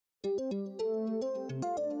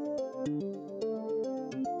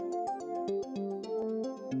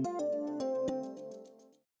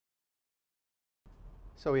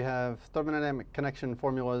So we have thermodynamic connection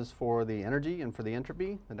formulas for the energy and for the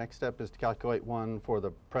entropy. The next step is to calculate one for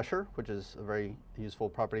the pressure, which is a very useful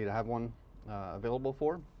property to have one available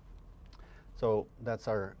for. So that's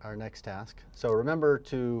our next task. So remember,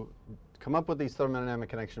 to come up with these thermodynamic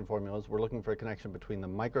connection formulas, we're looking for a connection between the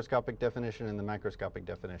microscopic definition and the macroscopic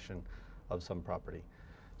definition of some property.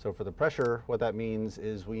 So for the pressure, what that means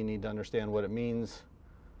is we need to understand what it means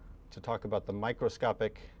to talk about the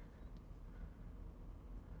microscopic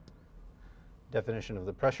definition of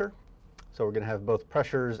the pressure. So we're going to have both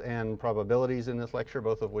pressures and probabilities in this lecture,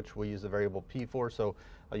 both of which we use the variable P for. So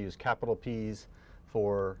I'll use capital P's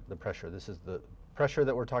for the pressure. This is the pressure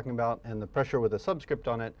that we're talking about, and the pressure with a subscript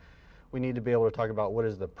on it, we need to be able to talk about what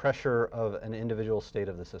is the pressure of an individual state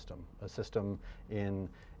of the system. A system in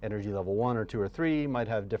energy level 1 or 2 or 3 might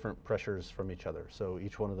have different pressures from each other. So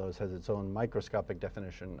each one of those has its own microscopic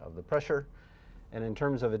definition of the pressure. And in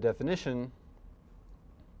terms of a definition,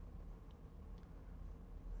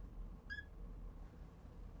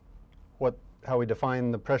 how we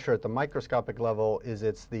define the pressure at the microscopic level is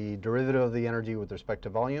it's the derivative of the energy with respect to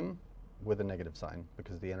volume with a negative sign,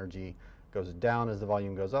 because the energy goes down as the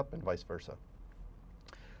volume goes up and vice versa.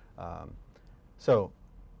 So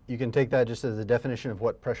you can take that just as a definition of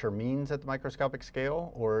what pressure means at the microscopic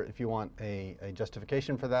scale, or if you want a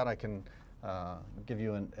justification for that, I can give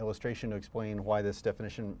you an illustration to explain why this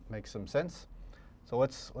definition makes some sense. So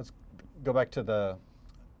let's go back to the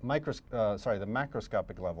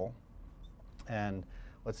macroscopic level. And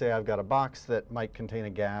let's say I've got a box that might contain a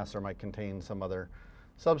gas or might contain some other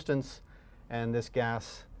substance, and this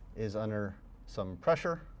gas is under some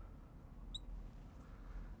pressure.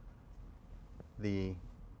 The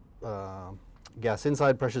gas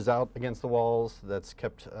inside pressure's out against the walls. That's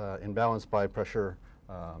kept in balance by pressure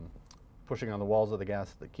pushing on the walls of the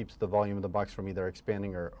gas that keeps the volume of the box from either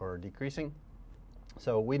expanding or decreasing.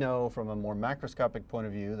 So we know from a more macroscopic point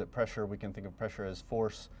of view that pressure, we can think of pressure as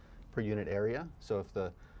force per unit area. So if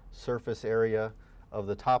the surface area of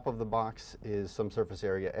the top of the box is some surface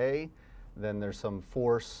area A, then there's some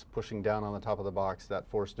force pushing down on the top of the box. That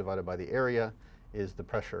force divided by the area is the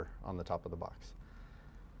pressure on the top of the box.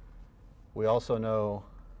 We also know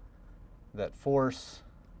that force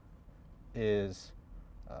is,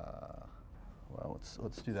 well,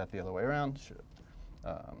 let's do that the other way around.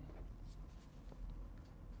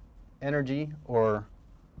 Energy, or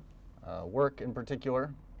work in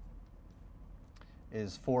particular,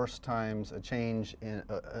 is force times a change in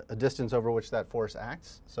a distance over which that force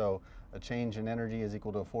acts. So a change in energy is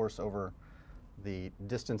equal to a force over the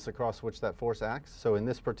distance across which that force acts. So in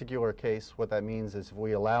this particular case, what that means is if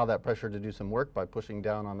we allow that pressure to do some work by pushing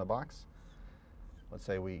down on the box, let's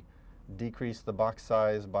say we decrease the box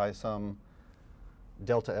size by some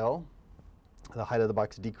delta L, the height of the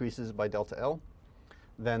box decreases by delta L,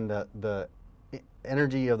 then the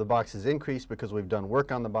energy of the box is increased because we've done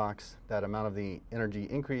work on the box. That amount of the energy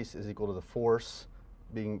increase is equal to the force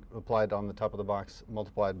being applied on the top of the box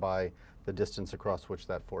multiplied by the distance across which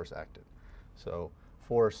that force acted. So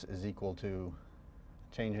force is equal to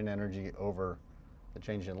change in energy over the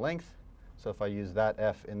change in length. So if I use that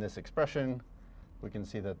F in this expression, we can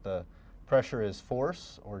see that the pressure is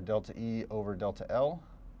force, or delta E over delta L,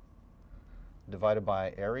 divided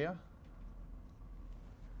by area.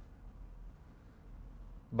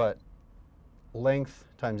 But length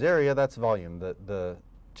times area, that's volume. The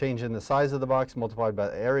change in the size of the box multiplied by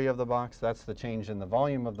the area of the box, that's the change in the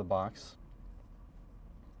volume of the box.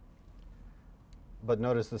 But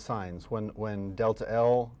notice the signs. When delta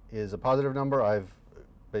L is a positive number,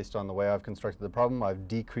 based on the way I've constructed the problem, I've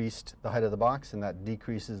decreased the height of the box, and that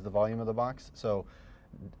decreases the volume of the box. So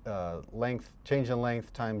change in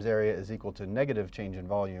length times area is equal to negative change in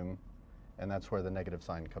volume, and that's where the negative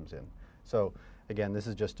sign comes in. So again, this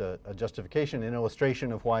is just a justification, an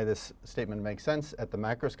illustration of why this statement makes sense. At the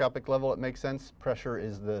macroscopic level, it makes sense. Pressure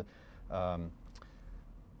is the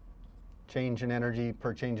change in energy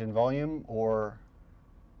per change in volume, or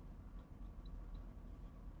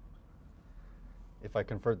if I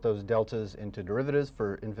convert those deltas into derivatives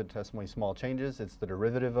for infinitesimally small changes, it's the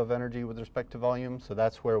derivative of energy with respect to volume. So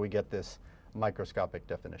that's where we get this microscopic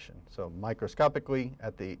definition. So microscopically,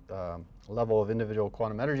 at the level of individual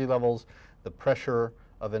quantum energy levels, the pressure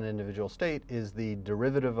of an individual state is the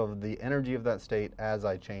derivative of the energy of that state as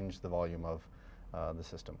I change the volume of the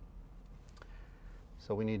system.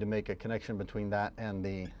 So we need to make a connection between that and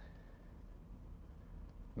the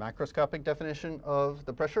macroscopic definition of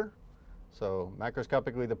the pressure. So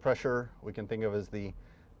macroscopically, the pressure we can think of as the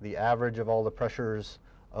average of all the pressures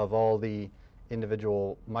of all the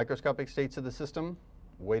individual microscopic states of the system,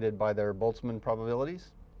 weighted by their Boltzmann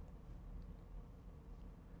probabilities.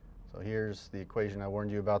 So here's the equation I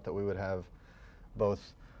warned you about, that we would have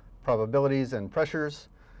both probabilities and pressures.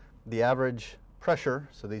 The average pressure,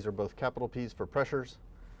 so these are both capital P's for pressures.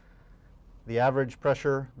 The average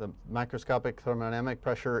pressure, the macroscopic thermodynamic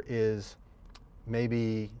pressure, is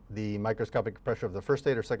maybe the microscopic pressure of the first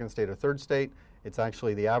state or second state or third state. It's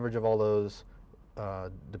actually the average of all those,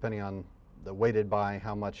 depending on the weighted by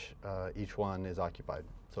how much each one is occupied.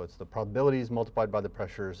 So it's the probabilities multiplied by the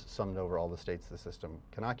pressures summed over all the states the system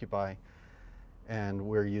can occupy. And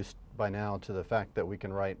we're used by now to the fact that we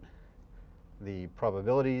can write the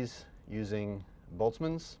probabilities using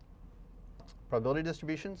Boltzmann's probability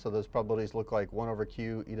distribution. So those probabilities look like 1 over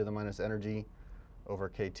q e to the minus energy over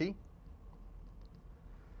kt.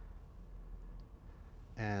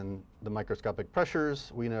 And the microscopic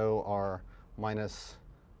pressures we know are minus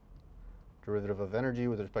derivative of energy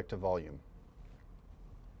with respect to volume.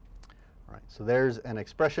 All right, so there's an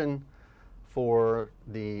expression for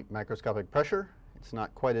the macroscopic pressure. It's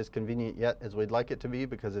not quite as convenient yet as we'd like it to be,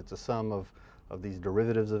 because it's a sum of these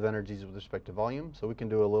derivatives of energies with respect to volume. So we can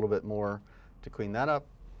do a little bit more to clean that up.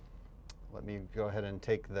 Let me go ahead and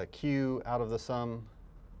take the q out of the sum.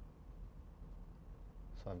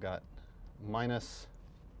 So I've got minus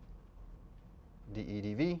dE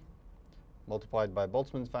dV multiplied by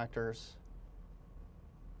Boltzmann's factors.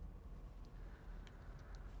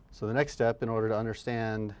 So the next step, in order to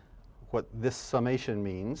understand what this summation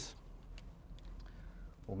means,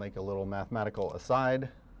 we'll make a little mathematical aside.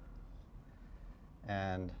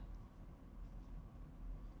 And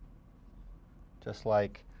just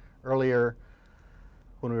like earlier,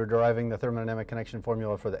 when we were deriving the thermodynamic connection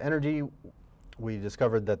formula for the energy, we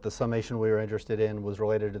discovered that the summation we were interested in was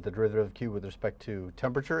related to the derivative of q with respect to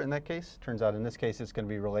temperature in that case. Turns out in this case it's going to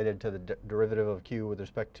be related to the derivative of q with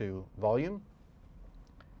respect to volume.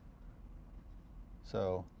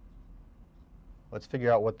 So let's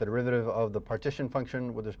figure out what the derivative of the partition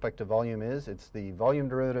function with respect to volume is. It's the volume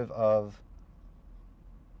derivative of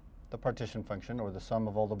the partition function, or the sum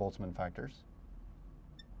of all the Boltzmann factors.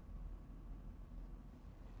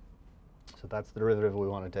 So that's the derivative we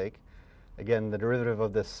want to take. Again, the derivative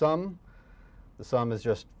of this sum, the sum is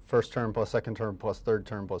just first term plus second term plus third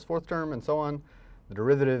term plus fourth term, and so on. The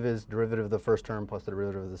derivative is derivative of the first term plus the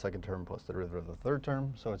derivative of the second term plus the derivative of the third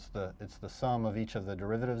term. So it's the sum of each of the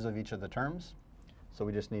derivatives of each of the terms. So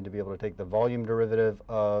we just need to be able to take the volume derivative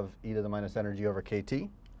of e to the minus energy over kt.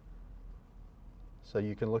 So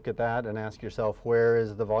you can look at that and ask yourself, where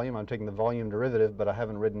is the volume? I'm taking the volume derivative, but I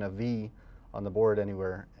haven't written a v on the board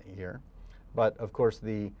anywhere here. But of course,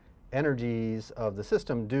 the energies of the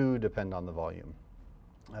system do depend on the volume.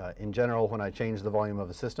 In general, when I change the volume of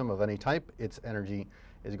a system of any type, its energy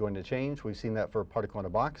is going to change. We've seen that for a particle in a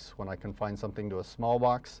box. When I confine something to a small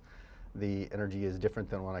box, the energy is different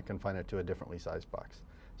than when I confine it to a differently sized box.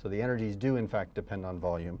 So the energies do, in fact, depend on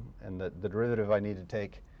volume. And the derivative I need to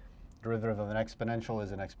take, derivative of an exponential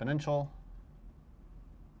is an exponential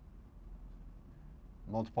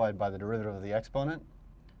multiplied by the derivative of the exponent,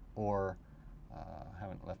 or I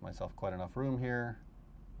haven't left myself quite enough room here.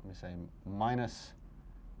 Let me say minus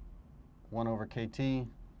 1 over kt,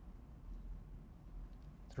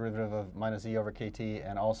 derivative of minus e over kt,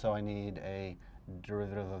 and also I need a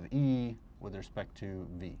derivative of e with respect to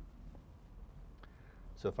v.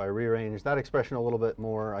 So if I rearrange that expression a little bit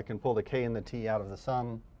more, I can pull the k and the t out of the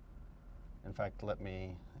sum. In fact, let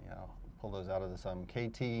me pull those out of the sum.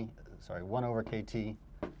 1 over kt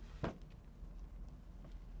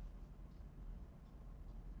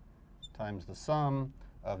times the sum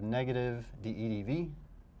of negative dE dV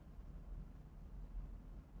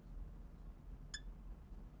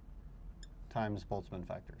times Boltzmann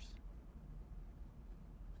factors.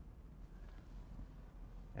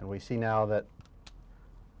 And we see now that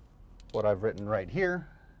what I've written right here,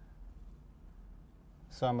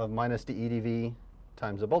 sum of minus dE dV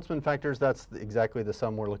times the Boltzmann factors, that's exactly the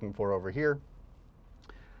sum we're looking for over here.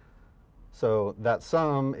 So that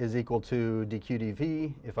sum is equal to dq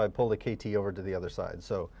dv if I pull the kt over to the other side.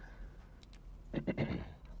 So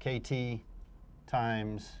kt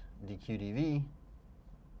times dq dv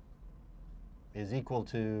is equal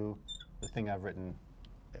to the thing I've written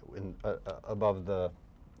above the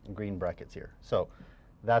green brackets here. So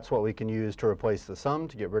that's what we can use to replace the sum,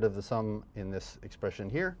 to get rid of the sum in this expression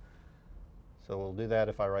here. So we'll do that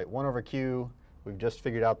if I write 1 over q. We've just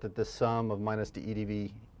figured out that this sum of minus dE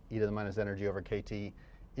dV e to the minus energy over kt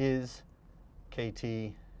is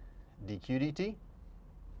kt dq dt.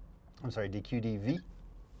 I'm sorry, dq dv.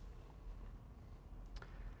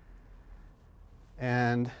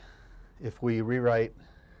 And if we rewrite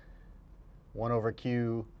 1 over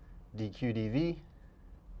q dq dv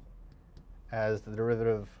as the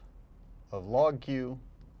derivative of log Q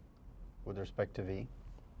with respect to V.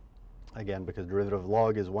 Again, because derivative of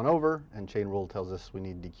log is 1 over, and chain rule tells us we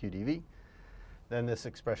need dq dv. Then this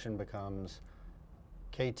expression becomes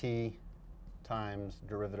kt times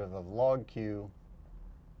derivative of log Q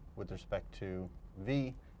with respect to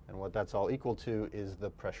V. And what that's all equal to is the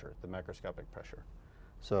pressure, the macroscopic pressure.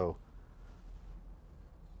 So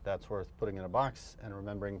that's worth putting in a box and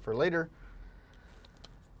remembering for later.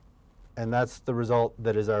 And that's the result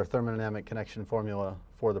that is our thermodynamic connection formula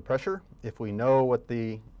for the pressure. If we know what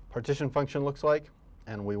the partition function looks like,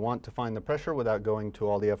 and we want to find the pressure without going to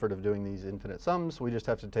all the effort of doing these infinite sums, we just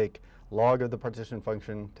have to take log of the partition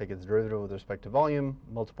function, take its derivative with respect to volume,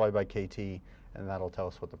 multiply by kt, and that'll tell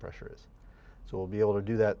us what the pressure is. So we'll be able to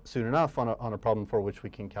do that soon enough on a problem for which we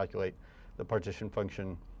can calculate the partition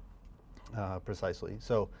function precisely.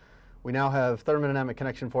 So we now have thermodynamic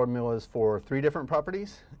connection formulas for 3 different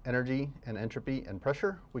properties: energy and entropy and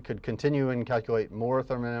pressure. We could continue and calculate more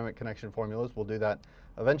thermodynamic connection formulas. We'll do that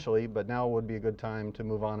eventually, but now would be a good time to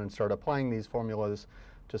move on and start applying these formulas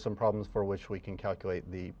to some problems for which we can calculate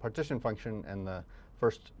the partition function, and the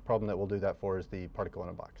first problem that we'll do that for is the particle in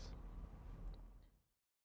a box.